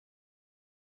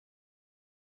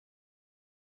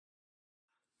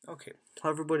Okay,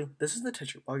 hello everybody, this is the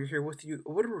Teacher Blogger here with you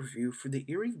with a review for the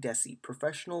Iridesi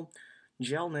Professional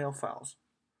Gel Nail Files.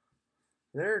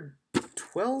 There are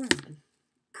 12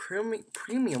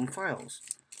 premium files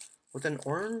with an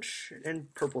orange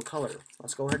and purple color.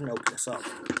 Let's go ahead and open this up.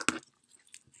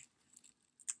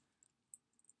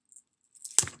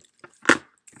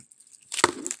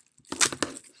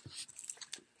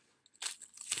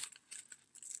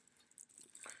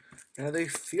 Now they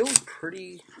feel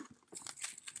pretty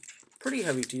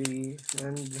heavy duty,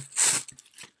 and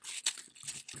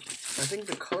I think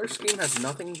the color scheme has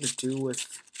nothing to do with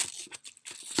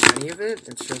any of it.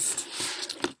 It's just,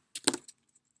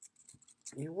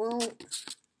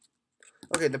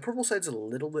 okay, the purple side's a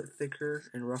little bit thicker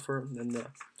and rougher than the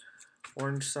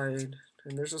orange side,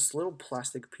 and there's this little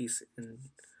plastic piece in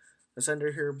the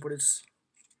center here, but it's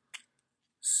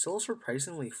still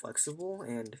surprisingly flexible,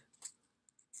 and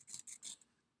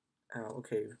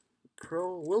okay,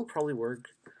 will probably work.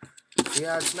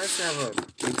 Yeah, it's nice to have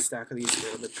a big stack of these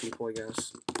for other people, I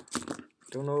guess.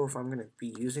 Don't know if I'm gonna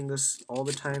be using this all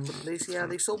the time, but they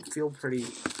still feel pretty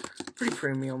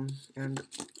premium, and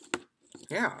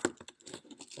yeah,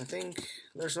 I think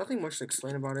there's nothing much to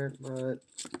explain about it, but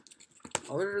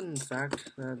other than the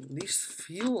fact that these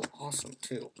feel awesome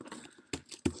too.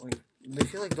 Like, they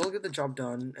feel like they'll get the job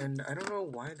done, and I don't know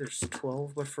why there's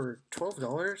 12, but for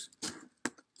 $12,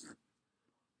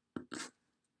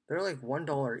 they're like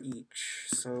 $1 each,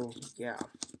 so yeah.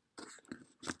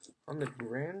 On the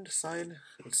brand side,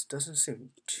 it doesn't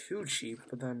seem too cheap,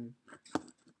 but then,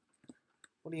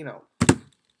 what do you know?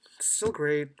 It's still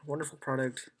great, wonderful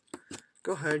product.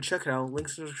 Go ahead, check it out,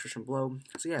 links in the description below.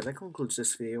 So yeah, that concludes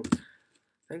this video.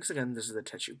 Thanks again, this is the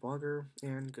Teacher Blogger,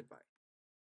 and goodbye.